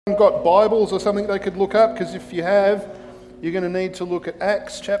Got Bibles or something they could look up? Because if you have, you're going to need to look at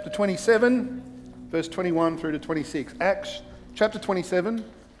Acts chapter 27, verse 21 through to 26. Acts chapter 27,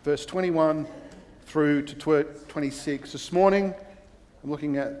 verse 21 through to 26. This morning, I'm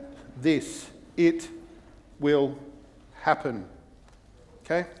looking at this. It will happen.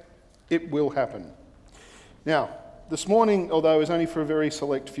 Okay? It will happen. Now, this morning, although it's only for a very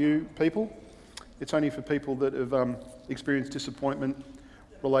select few people, it's only for people that have experienced disappointment,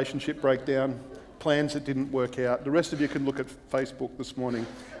 relationship breakdown, plans that didn't work out. The rest of you can look at Facebook this morning,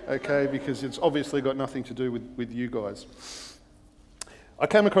 okay, because it's obviously got nothing to do with you guys. I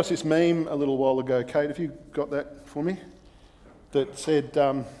came across this meme a little while ago. Kate, have you got that for me? That said,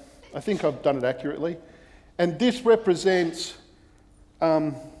 I think I've done it accurately. And this represents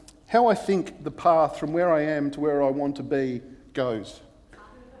how I think the path from where I am to where I want to be goes.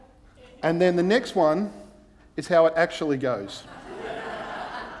 And then the next one is how it actually goes.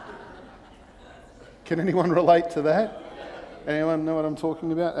 Can anyone relate to that? Anyone know what I'm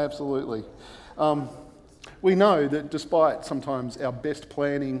talking about? Absolutely. We know that despite sometimes our best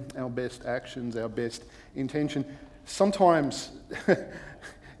planning, our best actions, our best intention, sometimes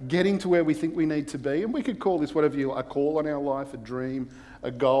getting to where we think we need to be, and we could call this whatever you like, a call on our life, a dream,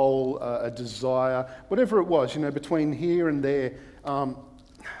 a goal, a desire, whatever it was, between here and there,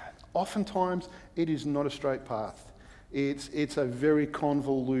 oftentimes it is not a straight path. It's a very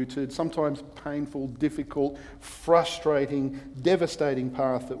convoluted, sometimes painful, difficult, frustrating, devastating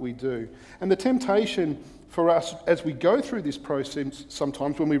path that we do. And the temptation for us as we go through this process,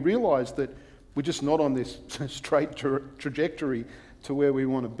 sometimes when we realise that we're just not on this straight trajectory to where we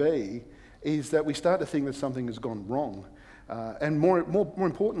want to be, is that we start to think that something has gone wrong. And more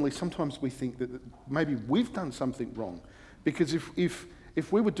importantly, sometimes we think that maybe we've done something wrong. Because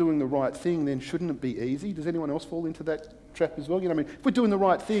if we were doing the right thing, then shouldn't it be easy? Does anyone else fall into that trap as well? If we're doing the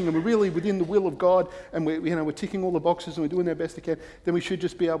right thing and we're really within the will of God and we're ticking all the boxes and we're doing our best we can, then we should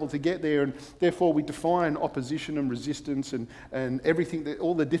just be able to get there. And therefore, we define opposition and resistance and everything,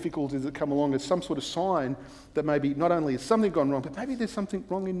 all the difficulties that come along as some sort of sign that maybe not only has something gone wrong, but maybe there's something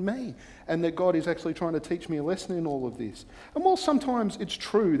wrong in me and that God is actually trying to teach me a lesson in all of this. And while sometimes it's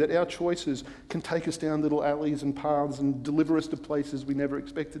true that our choices can take us down little alleys and paths and deliver us to places we never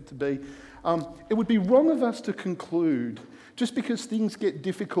expected to be, it would be wrong of us to conclude, just because things get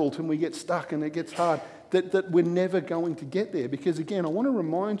difficult and we get stuck and it gets hard, that we're never going to get there. Because again, I want to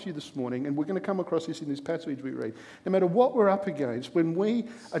remind you this morning, and we're going to come across this in this passage we read, no matter what we're up against, when we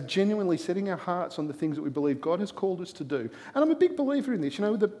are genuinely setting our hearts on the things that we believe God has called us to do. And I'm a big believer in this.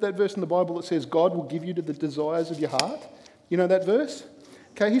 That verse in the Bible that says God will give you to the desires of your heart? You know that verse?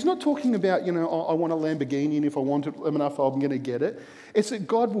 Okay, he's not talking about, I want a Lamborghini and if I want it enough, I'm going to get it. It's that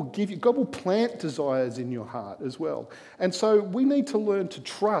God will plant desires in your heart as well. And so we need to learn to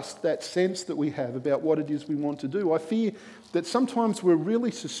trust that sense that we have about what it is we want to do. I fear that sometimes we're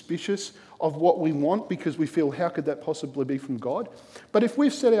really suspicious of what we want because we feel, how could that possibly be from God? But if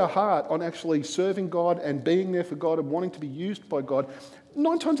we've set our heart on actually serving God and being there for God and wanting to be used by God,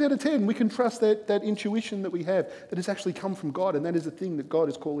 9 times out of 10, we can trust that intuition that we have that has actually come from God, and that is the thing that God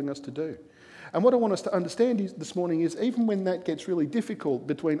is calling us to do. And what I want us to understand this morning is even when that gets really difficult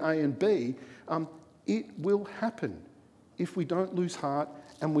between A and B, it will happen if we don't lose heart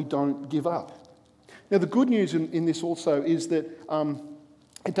and we don't give up. Now, the good news in this also is that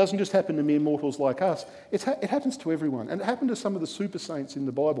it doesn't just happen to mere mortals like us. It happens to everyone. And it happened to some of the super saints in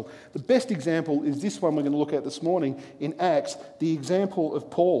the Bible. The best example is this one we're going to look at this morning in Acts, the example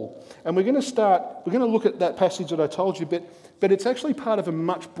of Paul. And we're going to look at that passage that I told you, but it's actually part of a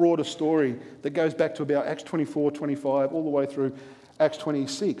much broader story that goes back to about Acts 24, 25, all the way through Acts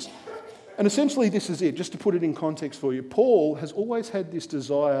 26. And essentially this is it, just to put it in context for you. Paul has always had this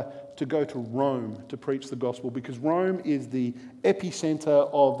desire to go to Rome to preach the gospel because Rome is the epicenter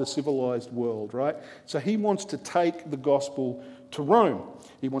of the civilized world, right? So he wants to take the gospel to Rome.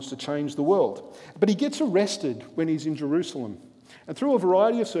 He wants to change the world. But he gets arrested when he's in Jerusalem. And through a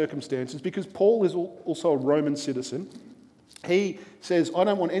variety of circumstances, because Paul is also a Roman citizen, he says, I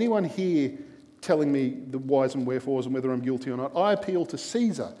don't want anyone here telling me the whys and wherefores and whether I'm guilty or not. I appeal to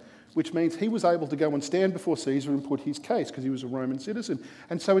Caesar, which means he was able to go and stand before Caesar and put his case because he was a Roman citizen.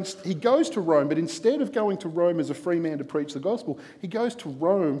 And so he goes to Rome, but instead of going to Rome as a free man to preach the gospel, he goes to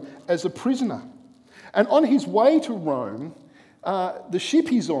Rome as a prisoner. And on his way to Rome, the ship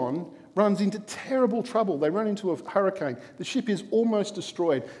he's on runs into terrible trouble. They run into a hurricane. The ship is almost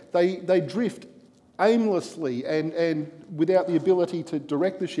destroyed. They drift aimlessly and without the ability to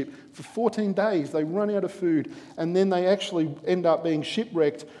direct the ship. For 14 days, they run out of food, and then they actually end up being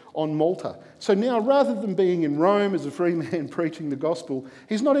shipwrecked on Malta. So now, rather than being in Rome as a free man preaching the gospel,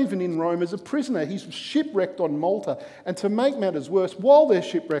 he's not even in Rome as a prisoner. He's shipwrecked on Malta. And to make matters worse, while they're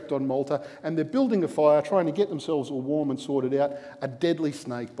shipwrecked on Malta and they're building a fire, trying to get themselves all warm and sorted out, a deadly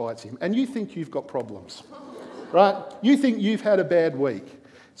snake bites him. And you think you've got problems, right? You think you've had a bad week.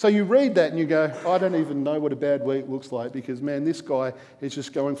 So you read that and you go, I don't even know what a bad week looks like, because, man, this guy is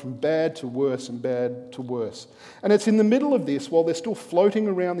just going from bad to worse and bad to worse. And it's in the middle of this, while they're still floating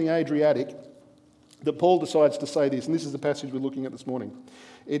around the Adriatic, that Paul decides to say this. And this is the passage we're looking at this morning.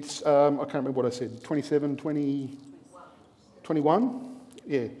 It's, I can't remember what I said, 27, 20, 21?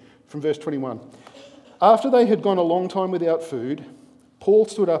 Yeah, from verse 21. After they had gone a long time without food, Paul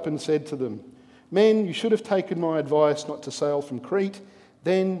stood up and said to them, Men, you should have taken my advice not to sail from Crete.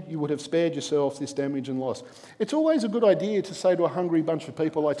 Then you would have spared yourselves this damage and loss. It's always a good idea to say to a hungry bunch of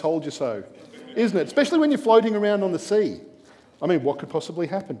people, I told you so, isn't it? Especially when you're floating around on the sea. I mean, what could possibly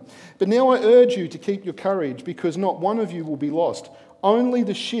happen? But now I urge you to keep your courage, because not one of you will be lost. Only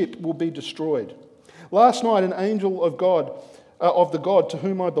the ship will be destroyed. Last night an angel of God, of the God to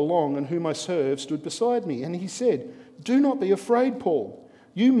whom I belong and whom I serve, stood beside me, and he said, Do not be afraid, Paul.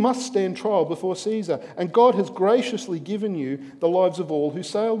 You must stand trial before Caesar, and God has graciously given you the lives of all who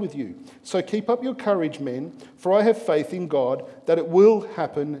sail with you. So keep up your courage, men, for I have faith in God that it will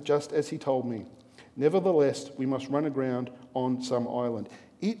happen just as he told me. Nevertheless, we must run aground on some island.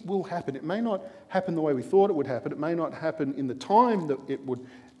 It will happen. It may not happen the way we thought it would happen. It may not happen in the time that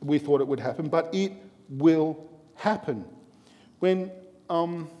we thought it would happen, but it will happen. When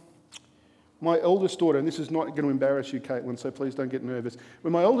my eldest daughter, and this is not going to embarrass you, Caitlin, so please don't get nervous.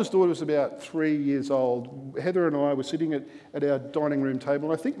 When my eldest daughter was about 3 years old, Heather and I were sitting at our dining room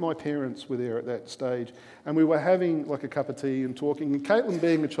table, and I think my parents were there at that stage, and we were having like a cup of tea and talking, and Caitlin,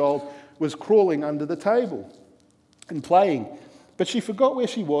 being a child, was crawling under the table and playing. But she forgot where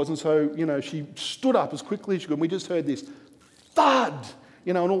she was, and so, she stood up as quickly as she could, and we just heard this thud,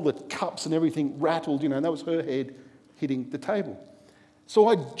 and all the cups and everything rattled, and that was her head hitting the table. So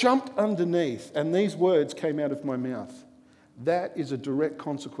I jumped underneath, and these words came out of my mouth. That is a direct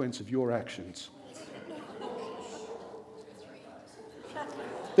consequence of your actions.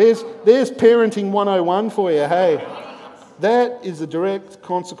 There's parenting 101 for you, hey. That is a direct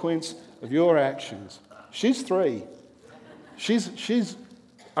consequence of your actions. She's 3. She's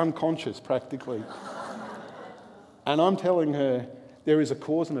unconscious, practically. And I'm telling her, there is a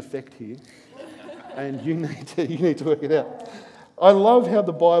cause and effect here, and you need to work it out. I love how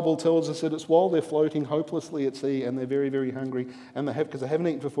the Bible tells us that it's while they're floating hopelessly at sea and they're very, very hungry, and because they haven't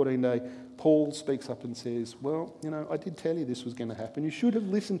eaten for 14 days, Paul speaks up and says, well, I did tell you this was going to happen. You should have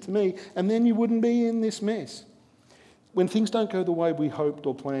listened to me, and then you wouldn't be in this mess. When things don't go the way we hoped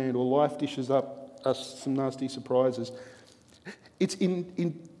or planned, or life dishes up us some nasty surprises, it's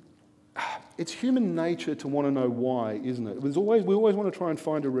human nature to want to know why, isn't it? We always want to try and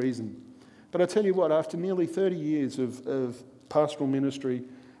find a reason. But I tell you what, after nearly 30 years of pastoral ministry,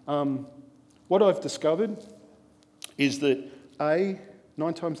 what I've discovered is that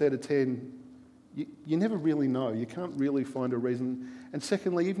 9 times out of 10, you never really know. You can't really find a reason. And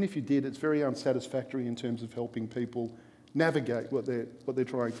secondly, even if you did, it's very unsatisfactory in terms of helping people navigate what they're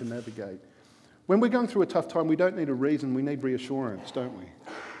trying to navigate. When we're going through a tough time, we don't need a reason, we need reassurance, don't we?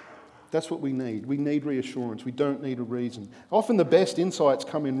 That's what we need. We need reassurance. We don't need a reason. Often the best insights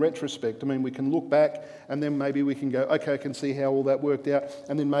come in retrospect. I mean, we can look back and then maybe we can go, okay, I can see how all that worked out,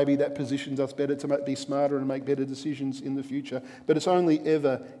 and then maybe that positions us better to be smarter and make better decisions in the future. But it's only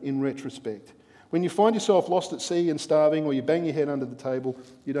ever in retrospect. When you find yourself lost at sea and starving, or you bang your head under the table,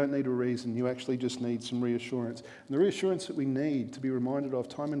 you don't need a reason. You actually just need some reassurance. And the reassurance that we need to be reminded of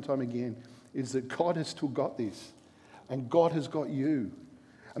time and time again is that God has still got this, and God has got you.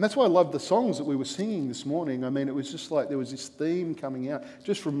 And that's why I love the songs that we were singing this morning. I mean, it was just like there was this theme coming out,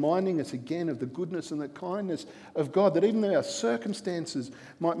 just reminding us again of the goodness and the kindness of God, that even though our circumstances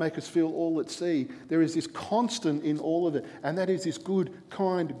might make us feel all at sea, there is this constant in all of it, and that is this good,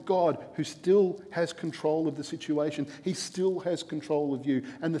 kind God who still has control of the situation. He still has control of you.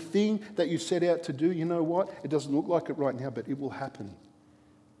 And the thing that you set out to do, you know what? It doesn't look like it right now, but it will happen.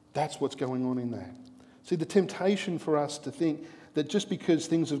 That's what's going on in that. See, the temptation for us to think that just because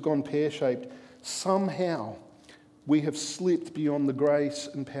things have gone pear-shaped, somehow we have slipped beyond the grace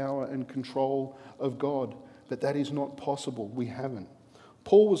and power and control of God. But that is not possible. We haven't.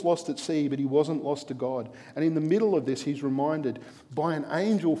 Paul was lost at sea, but he wasn't lost to God. And in the middle of this, he's reminded by an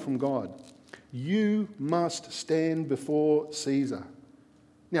angel from God, you must stand before Caesar.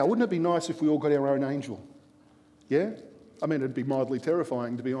 Now, wouldn't it be nice if we all got our own angel? Yeah? I mean, it'd be mildly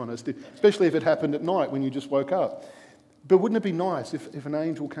terrifying, to be honest, especially if it happened at night when you just woke up. But wouldn't it be nice if an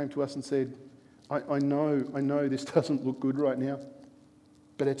angel came to us and said, I know this doesn't look good right now,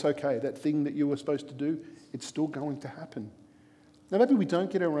 but it's okay. That thing that you were supposed to do, it's still going to happen. Now, maybe we don't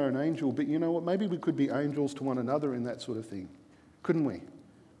get our own angel, but you know what? Maybe we could be angels to one another in that sort of thing, couldn't we?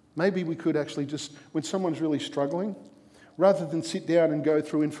 Maybe we could actually just, when someone's really struggling, rather than sit down and go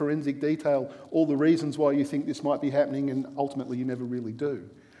through in forensic detail all the reasons why you think this might be happening and ultimately you never really do,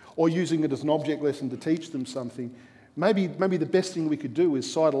 or using it as an object lesson to teach them something, maybe the best thing we could do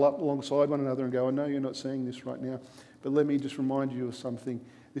is sidle up alongside one another and go, I know you're not seeing this right now, but let me just remind you of something.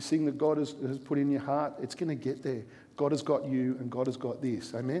 This thing that God has put in your heart, it's going to get there. God has got you and God has got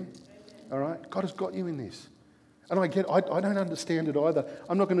this. Amen? All right? God has got you in this. And I don't understand it either.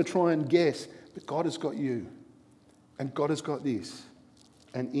 I'm not going to try and guess, but God has got you. And God has got this.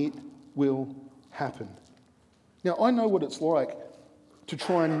 And it will happen. Now, I know what it's like to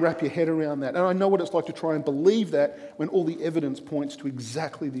try and wrap your head around that. And I know what it's like to try and believe that when all the evidence points to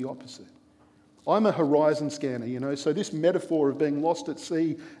exactly the opposite. I'm a horizon scanner, so this metaphor of being lost at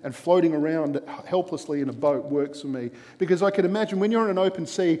sea and floating around helplessly in a boat works for me. Because I can imagine when you're in an open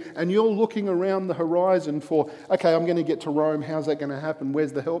sea and you're looking around the horizon for, okay, I'm going to get to Rome, how's that going to happen,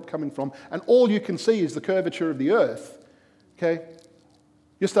 where's the help coming from? And all you can see is the curvature of the earth, okay?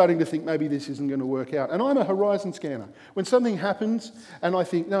 You're starting to think maybe this isn't going to work out. And I'm a horizon scanner. When something happens and I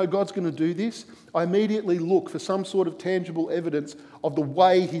think, no, God's going to do this, I immediately look for some sort of tangible evidence of the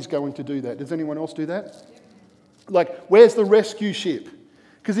way he's going to do that. Does anyone else do that? Like, where's the rescue ship?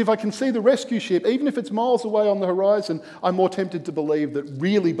 Because if I can see the rescue ship, even if it's miles away on the horizon, I'm more tempted to believe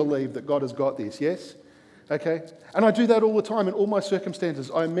that God has got this, yes? Okay? And I do that all the time in all my circumstances.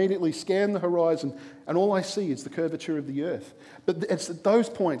 I immediately scan the horizon and all I see is the curvature of the earth. But it's at those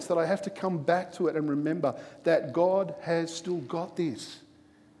points that I have to come back to it and remember that God has still got this.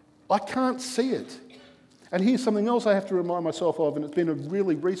 I can't see it. And here's something else I have to remind myself of, and it's been a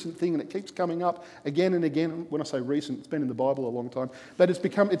really recent thing and it keeps coming up again and again. When I say recent, it's been in the Bible a long time. But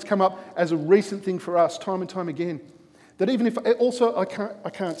it's come up as a recent thing for us time and time again. That even if I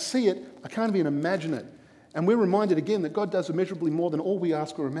can't see it, I can't even imagine it. And we're reminded again that God does immeasurably more than all we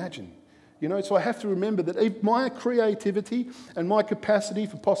ask or imagine. So I have to remember that my creativity and my capacity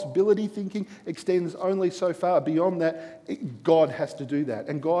for possibility thinking extends only so far. Beyond that, God has to do that.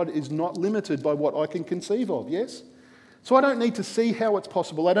 And God is not limited by what I can conceive of, yes? So I don't need to see how it's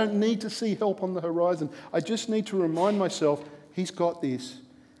possible. I don't need to see help on the horizon. I just need to remind myself, he's got this.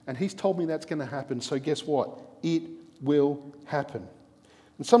 And he's told me that's going to happen. So guess what? It will happen.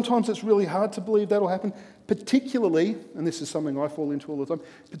 And sometimes it's really hard to believe that'll happen, particularly, and this is something I fall into all the time,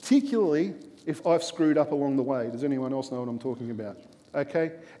 particularly if I've screwed up along the way. Does anyone else know what I'm talking about?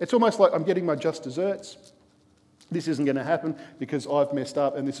 Okay? It's almost like I'm getting my just desserts. This isn't going to happen because I've messed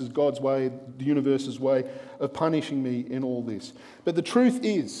up and this is God's way, the universe's way of punishing me in all this. But the truth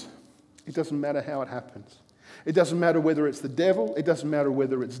is, it doesn't matter how it happens. It doesn't matter whether it's the devil. It doesn't matter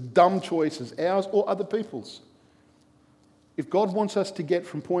whether it's dumb choices, ours or other people's. If God wants us to get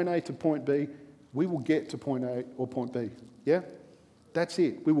from point A to point B, we will get to point A or point B. Yeah? That's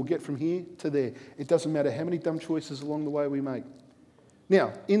it. We will get from here to there. It doesn't matter how many dumb choices along the way we make.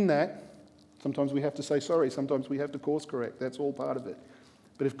 Now, in that, sometimes we have to say sorry. Sometimes we have to course correct. That's all part of it.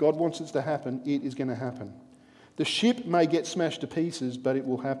 But if God wants it to happen, it is going to happen. The ship may get smashed to pieces, but it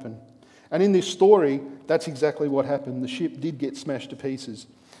will happen. And in this story, that's exactly what happened. The ship did get smashed to pieces.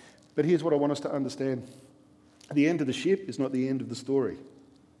 But here's what I want us to understand. The end of the ship is not the end of the story.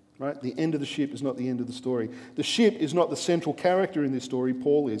 Right? The end of the ship is not the end of the story. The ship is not the central character in this story,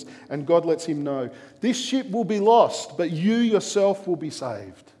 Paul is. And God lets him know, this ship will be lost, but you yourself will be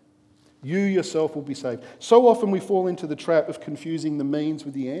saved. You yourself will be saved. So often we fall into the trap of confusing the means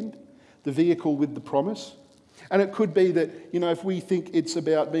with the end, the vehicle with the promise. And it could be that, if we think it's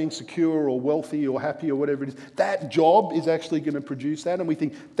about being secure or wealthy or happy or whatever it is, that job is actually going to produce that, and we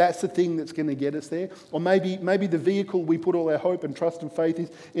think that's the thing that's going to get us there. Or maybe the vehicle we put all our hope and trust and faith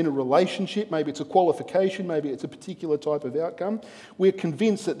is in a relationship. Maybe it's a qualification. Maybe it's a particular type of outcome. We're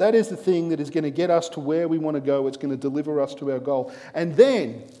convinced that that is the thing that is going to get us to where we want to go. It's going to deliver us to our goal. And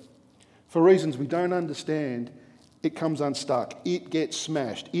then, for reasons we don't understand, it comes unstuck, it gets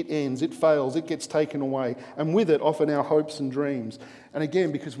smashed, it ends, it fails, it gets taken away, and with it often our hopes and dreams. And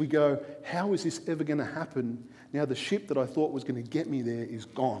again, because we go, how is this ever going to happen? Now the ship that I thought was going to get me there is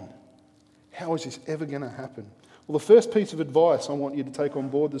gone. How is this ever going to happen? Well, the first piece of advice I want you to take on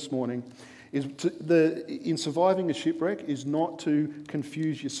board this morning is in surviving a shipwreck is not to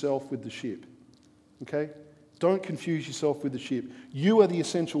confuse yourself with the ship. Okay? Don't confuse yourself with the ship. You are the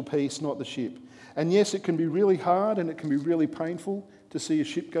essential piece, not the ship. And yes, it can be really hard and it can be really painful to see a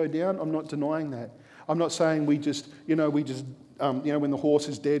ship go down. I'm not denying that. I'm not saying when the horse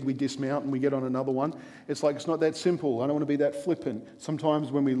is dead, we dismount and we get on another one. It's like, it's not that simple. I don't want to be that flippant.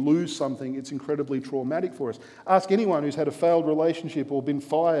 Sometimes when we lose something, it's incredibly traumatic for us. Ask anyone who's had a failed relationship or been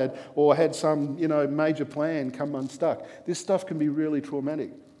fired or had some, major plan come unstuck. This stuff can be really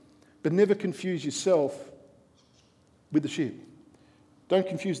traumatic. But never confuse yourself with the ship. Don't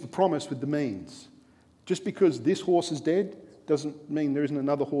confuse the promise with the means. Just because this horse is dead doesn't mean there isn't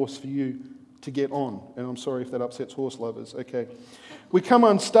another horse for you to get on. And I'm sorry if that upsets horse lovers. Okay. We come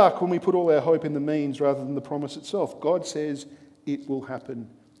unstuck when we put all our hope in the means rather than the promise itself. God says it will happen.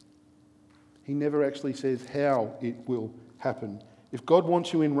 He never actually says how it will happen. If God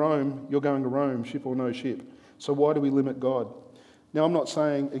wants you in Rome, you're going to Rome, ship or no ship. So why do we limit God? Now, I'm not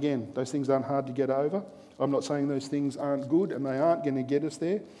saying, again, those things aren't hard to get over. I'm not saying those things aren't good and they aren't going to get us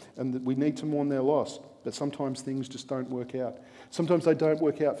there and that we need to mourn their loss. But sometimes things just don't work out. Sometimes they don't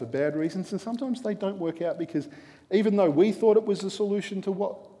work out for bad reasons, and sometimes they don't work out because even though we thought it was the solution to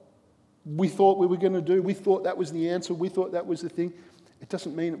what we thought we were going to do, we thought that was the answer, we thought that was the thing, it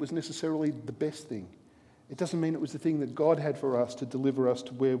doesn't mean it was necessarily the best thing. It doesn't mean it was the thing that God had for us to deliver us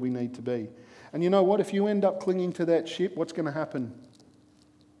to where we need to be. And you know what? If you end up clinging to that ship, what's going to happen?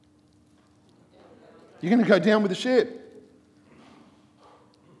 You're going to go down with the ship.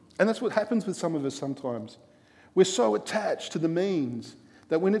 And that's what happens with some of us sometimes. We're so attached to the means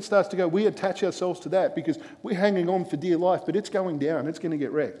that when it starts to go, we attach ourselves to that because we're hanging on for dear life, but it's going down, it's going to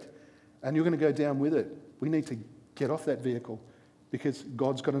get wrecked. And you're going to go down with it. We need to get off that vehicle because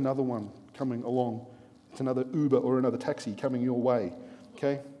God's got another one coming along. It's another Uber or another taxi coming your way.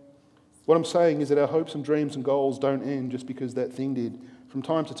 Okay? What I'm saying is that our hopes and dreams and goals don't end just because that thing did. From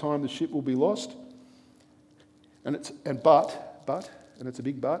time to time, the ship will be lost. And it's a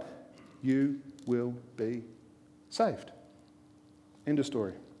big but, you will be saved. End of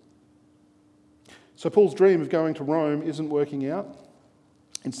story. So Paul's dream of going to Rome isn't working out.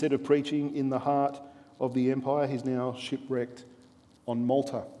 Instead of preaching in the heart of the empire, he's now shipwrecked on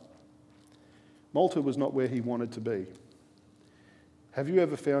Malta. Malta was not where he wanted to be. Have you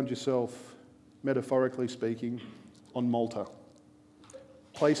ever found yourself, metaphorically speaking, on Malta?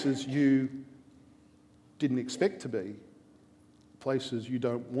 Places you didn't expect to be, places you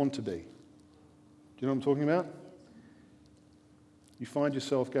don't want to be. Do you know what I'm talking about? You find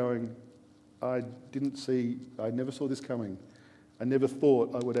yourself going, I never saw this coming. I never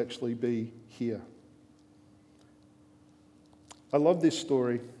thought I would actually be here. I love this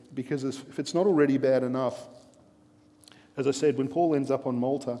story because if it's not already bad enough, as I said, when Paul ends up on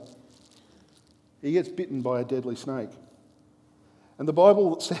Malta, he gets bitten by a deadly snake. And the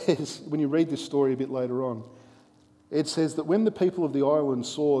Bible says, when you read this story a bit later on, it says that when the people of the island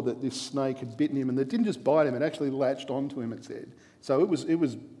saw that this snake had bitten him, and it didn't just bite him, it actually latched onto him, it said. So it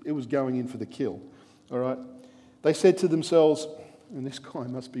was going in for the kill. All right? They said to themselves, and this guy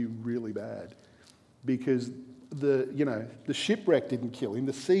must be really bad, because the shipwreck didn't kill him,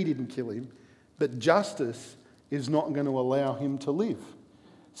 the sea didn't kill him, but justice is not going to allow him to live.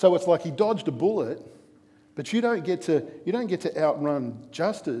 So it's like he dodged a bullet, but you don't get to outrun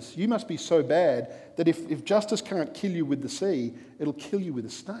justice. You must be so bad that if justice can't kill you with the sea, it'll kill you with a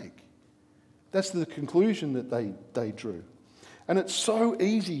snake. That's the conclusion that they drew. And it's so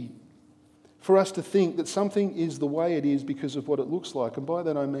easy for us to think that something is the way it is because of what it looks like. And by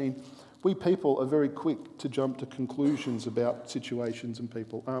that I mean, we people are very quick to jump to conclusions about situations and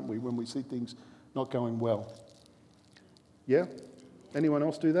people, aren't we, when we see things not going well? Yeah? Anyone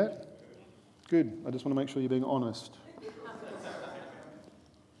else do that? Good. I just want to make sure you're being honest.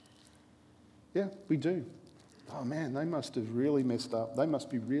 Yeah, we do. Oh man, they must have really messed up. They must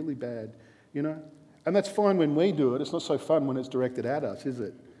be really bad, you know? And that's fine when we do it. It's not so fun when it's directed at us, is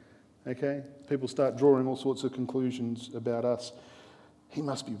it? Okay? People start drawing all sorts of conclusions about us. He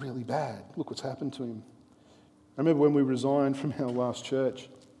must be really bad. Look what's happened to him. I remember when we resigned from our last church,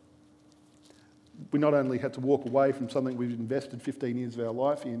 we not only had to walk away from something we'd invested 15 years of our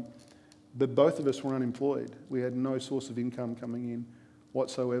life in, but both of us were unemployed. We had no source of income coming in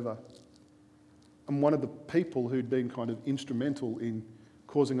whatsoever. And one of the people who'd been kind of instrumental in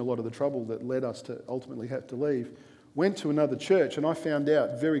causing a lot of the trouble that led us to ultimately have to leave went to another church, and I found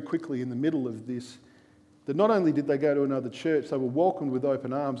out very quickly in the middle of this that not only did they go to another church, they were welcomed with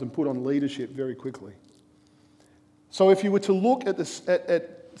open arms and put on leadership very quickly. So if you were to look at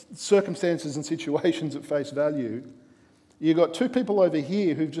circumstances and situations at face value, you've got two people over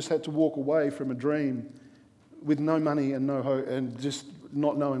here who've just had to walk away from a dream with no money and no hope and just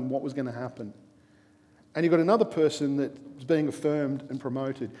not knowing what was going to happen. And you've got another person that's being affirmed and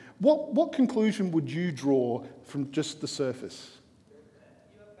promoted. What conclusion would you draw from just the surface?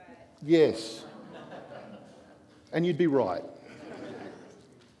 You're bad. Yes. And you'd be right.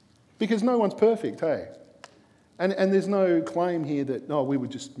 Because no one's perfect, hey? And there's no claim here that, we were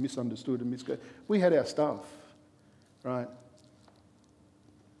just misunderstood and misguided. We had our stuff, right?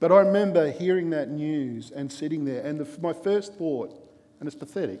 But I remember hearing that news and sitting there, and my first thought, and it's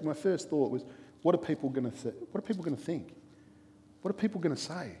pathetic, my first thought was, what are people going to think? What are people going to think? What are people going to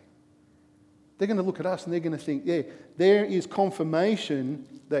say? They're going to look at us and they're going to think, yeah, there is confirmation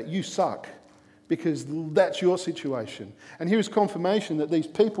that you suck because that's your situation. And here's confirmation that these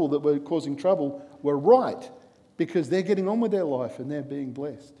people that were causing trouble were right because they're getting on with their life and they're being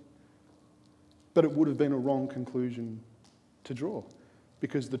blessed. But it would have been a wrong conclusion to draw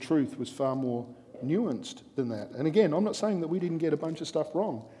because the truth was far more nuanced than that. And again, I'm not saying that we didn't get a bunch of stuff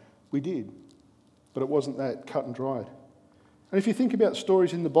wrong. We did. But it wasn't that cut and dried. And if you think about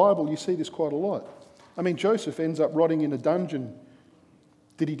stories in the Bible, you see this quite a lot. I mean, Joseph ends up rotting in a dungeon.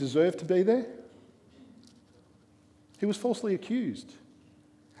 Did he deserve to be there? He was falsely accused.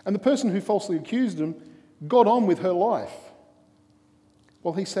 And the person who falsely accused him got on with her life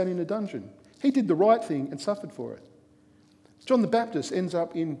while he sat in a dungeon. He did the right thing and suffered for it. John the Baptist ends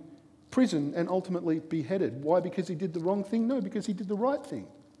up in prison and ultimately beheaded. Why? Because he did the wrong thing? No, because he did the right thing.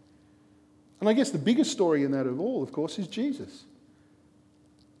 And I guess the biggest story in that of all, of course, is Jesus,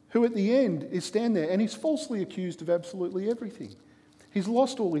 who at the end is stand there and he's falsely accused of absolutely everything. He's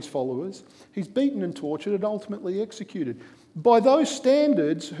lost all his followers, he's beaten and tortured and ultimately executed. By those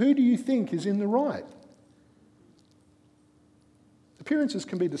standards, who do you think is in the right? Appearances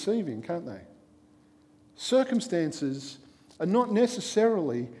can be deceiving, can't they? Circumstances are not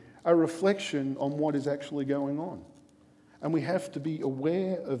necessarily a reflection on what is actually going on. And we have to be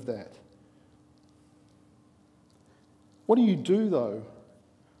aware of that. What do you do, though,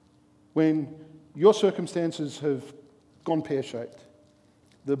 when your circumstances have gone pear-shaped?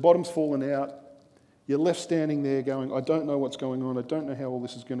 The bottom's fallen out. You're left standing there going, I don't know what's going on. I don't know how all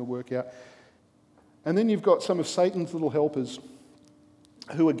this is going to work out. And then you've got some of Satan's little helpers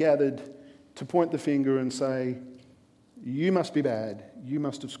who are gathered to point the finger and say, you must be bad. You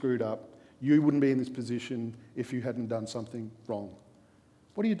must have screwed up. You wouldn't be in this position if you hadn't done something wrong.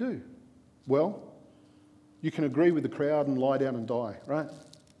 What do you do? Well, you can agree with the crowd and lie down and die, right?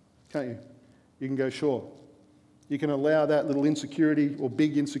 Can't you? You can go, sure. You can allow that little insecurity or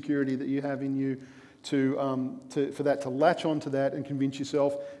big insecurity that you have in you for that to latch onto that and convince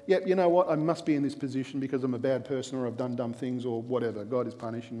yourself, yep, you know what, I must be in this position because I'm a bad person or I've done dumb things or whatever. God is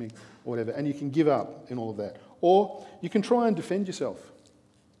punishing me or whatever. And you can give up in all of that. Or you can try and defend yourself.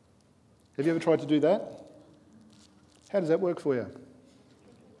 Have you ever tried to do that? How does that work for you?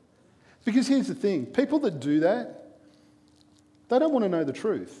 Because here's the thing, people that do that, they don't want to know the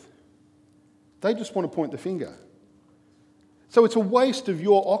truth. They just want to point the finger. So it's a waste of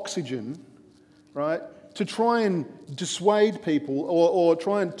your oxygen, right, to try and dissuade people or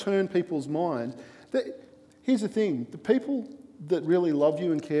try and turn people's mind. Here's the thing, the people that really love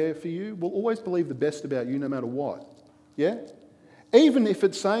you and care for you will always believe the best about you no matter what. Yeah? Even if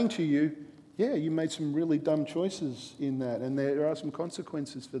it's saying to you, yeah, you made some really dumb choices in that and there are some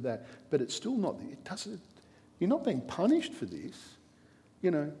consequences for that, but it's still not, you're not being punished for this.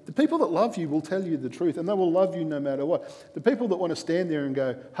 You know, the people that love you will tell you the truth and they will love you no matter what. The people that want to stand there and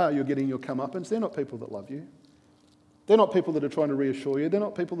go, you're getting your comeuppance, they're not people that love you. They're not people that are trying to reassure you. They're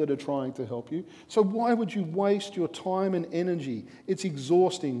not people that are trying to help you. So why would you waste your time and energy? It's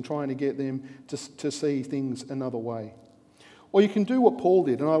exhausting trying to get them to see things another way. Or you can do what Paul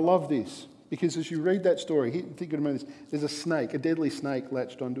did, and I love this, because as you read that story, think about this, there's a snake, a deadly snake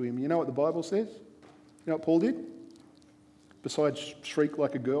latched onto him. You know what the Bible says? You know what Paul did? Besides shriek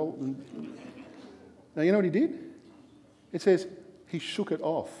like a girl. Now, you know what he did? It says he shook it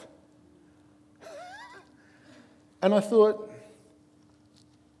off. And I thought,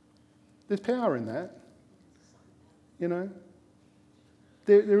 there's power in that. You know?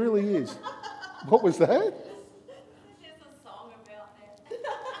 There really is. What was that? There's a song about that.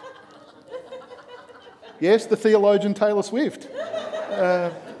 Yes, the theologian Taylor Swift.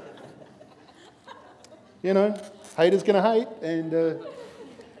 You know, haters gonna hate, and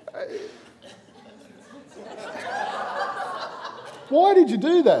why did you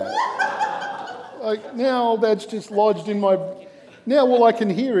do that? Like, now that's just lodged in my... Now all I can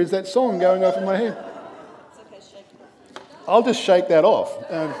hear is that song going off in my head. It's okay, shake it off. I'll just shake that off.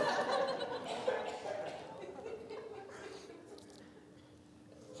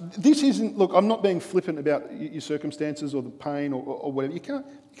 This isn't... Look, I'm not being flippant about your circumstances or the pain or whatever. You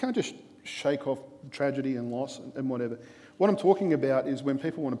can't just shake off tragedy and loss and whatever. What I'm talking about is when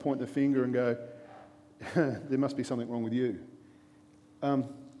people want to point the finger and go, there must be something wrong with you.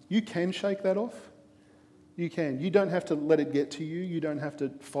 You can shake that off. You can. You don't have to let it get to you. You don't have to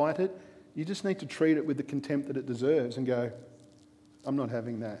fight it. You just need to treat it with the contempt that it deserves and go, I'm not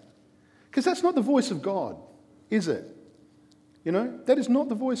having that. Because that's not the voice of God, is it? You know, that is not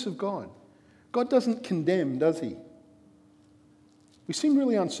the voice of God. God doesn't condemn, does he? We seem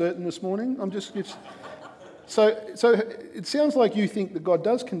really uncertain this morning. So it sounds like you think that God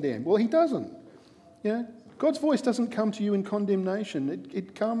does condemn. Well, he doesn't. You know, God's voice doesn't come to you in condemnation.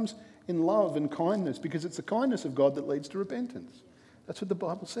 It comes in love and kindness, because it's the kindness of God that leads to repentance. That's what the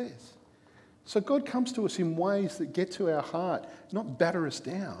Bible says. So God comes to us in ways that get to our heart, not batter us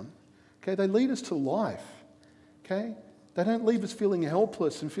down. Okay, they lead us to life. Okay, they don't leave us feeling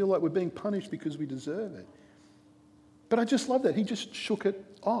helpless and feel like we're being punished because we deserve it. But I just love that. He just shook it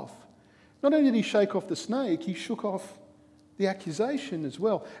off. Not only did he shake off the snake, he shook off the accusation as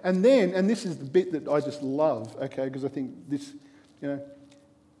well. And then, and this is the bit that I just love, okay, because I think this, you know,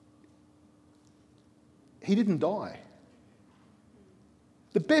 he didn't die.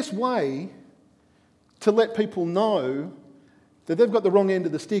 The best way to let people know that they've got the wrong end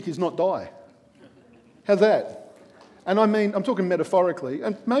of the stick is not die. How's that? And I mean, I'm talking metaphorically,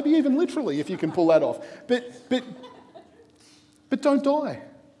 and maybe even literally if you can pull that off. But don't die.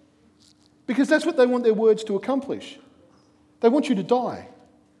 Because that's what they want their words to accomplish. They want you to die.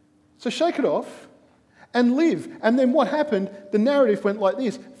 So shake it off and live. And then what happened, the narrative went like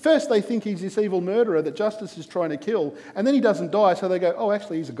this. First they think he's this evil murderer that justice is trying to kill, and then he doesn't die, so they go, oh,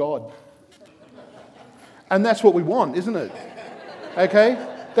 actually he's a god. And that's what we want, isn't it? Okay?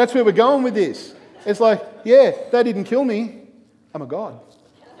 That's where we're going with this. It's like, yeah, they didn't kill me. I'm a god.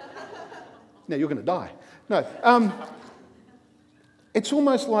 Now you're going to die. No. It's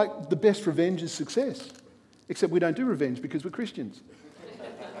almost like the best revenge is success. Except we don't do revenge because we're Christians.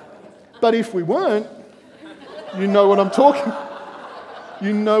 But if we weren't, you know what I'm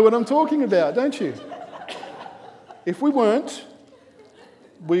talking about, don't you? If we weren't,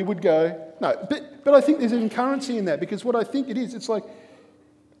 we would go, no. But I think there's even currency in that, because what I think it is, it's like,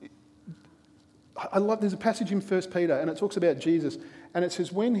 there's a passage in 1 Peter, and it talks about Jesus, and it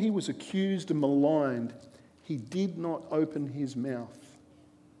says, when he was accused and maligned, he did not open his mouth.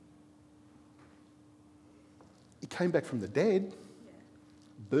 He came back from the dead.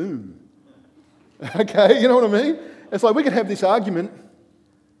 Boom. Okay, you know what I mean? It's like we could have this argument.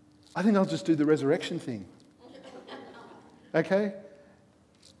 I think I'll just do the resurrection thing. Okay?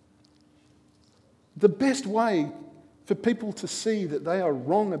 The best way for people to see that they are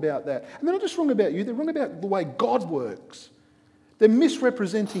wrong about that, and they're not just wrong about you, they're wrong about the way God works. They're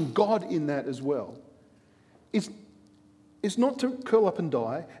misrepresenting God in that as well. It's not to curl up and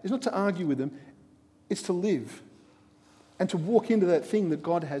die. It's not to argue with them. It's to live and to walk into that thing that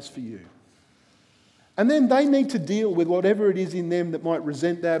God has for you. And then they need to deal with whatever it is in them that might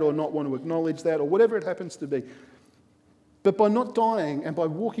resent that or not want to acknowledge that or whatever it happens to be. But by not dying and by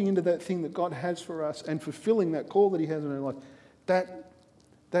walking into that thing that God has for us and fulfilling that call that he has in our life,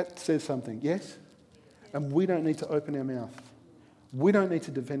 that says something, yes? And we don't need to open our mouth. We don't need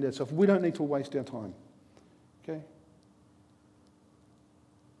to defend ourselves. We don't need to waste our time. Okay?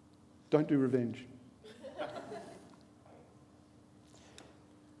 Don't do revenge.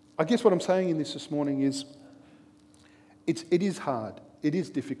 I guess what I'm saying in this morning is it is hard, it is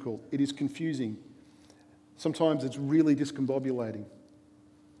difficult, it is confusing. Sometimes it's really discombobulating.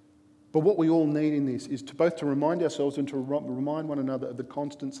 But what we all need in this is to remind ourselves and to remind one another of the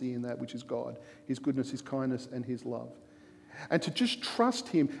constancy in that which is God, his goodness, his kindness, and his love. And to just trust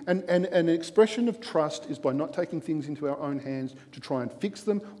him. And an expression of trust is by not taking things into our own hands to try and fix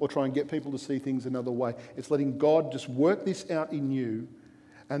them or try and get people to see things another way. It's letting God just work this out in you,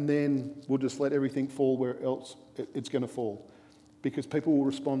 and then we'll just let everything fall where else it's going to fall. Because people will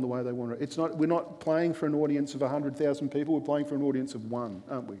respond the way they want to. We're not playing for an audience of 100,000 people, we're playing for an audience of one,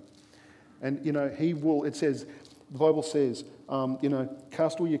 aren't we? And, you know, the Bible says,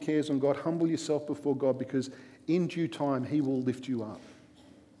 cast all your cares on God, humble yourself before God, because in due time he will lift you up,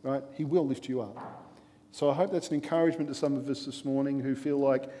 right? He will lift you up. So I hope that's an encouragement to some of us this morning who feel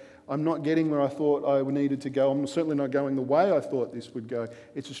like, I'm not getting where I thought I needed to go. I'm certainly not going the way I thought this would go.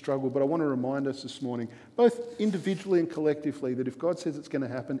 It's a struggle, but I want to remind us this morning, both individually and collectively, that if God says it's going to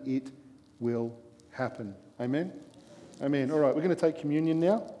happen, it will happen. Amen? Amen. All right, we're going to take communion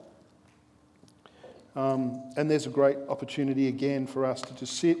now. And there's a great opportunity again for us to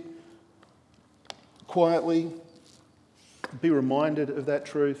just sit quietly, be reminded of that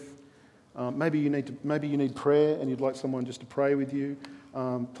truth. Maybe you need prayer and you'd like someone just to pray with you.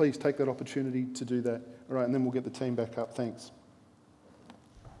 please take that opportunity to do that. All right, and then we'll get the team back up. Thanks.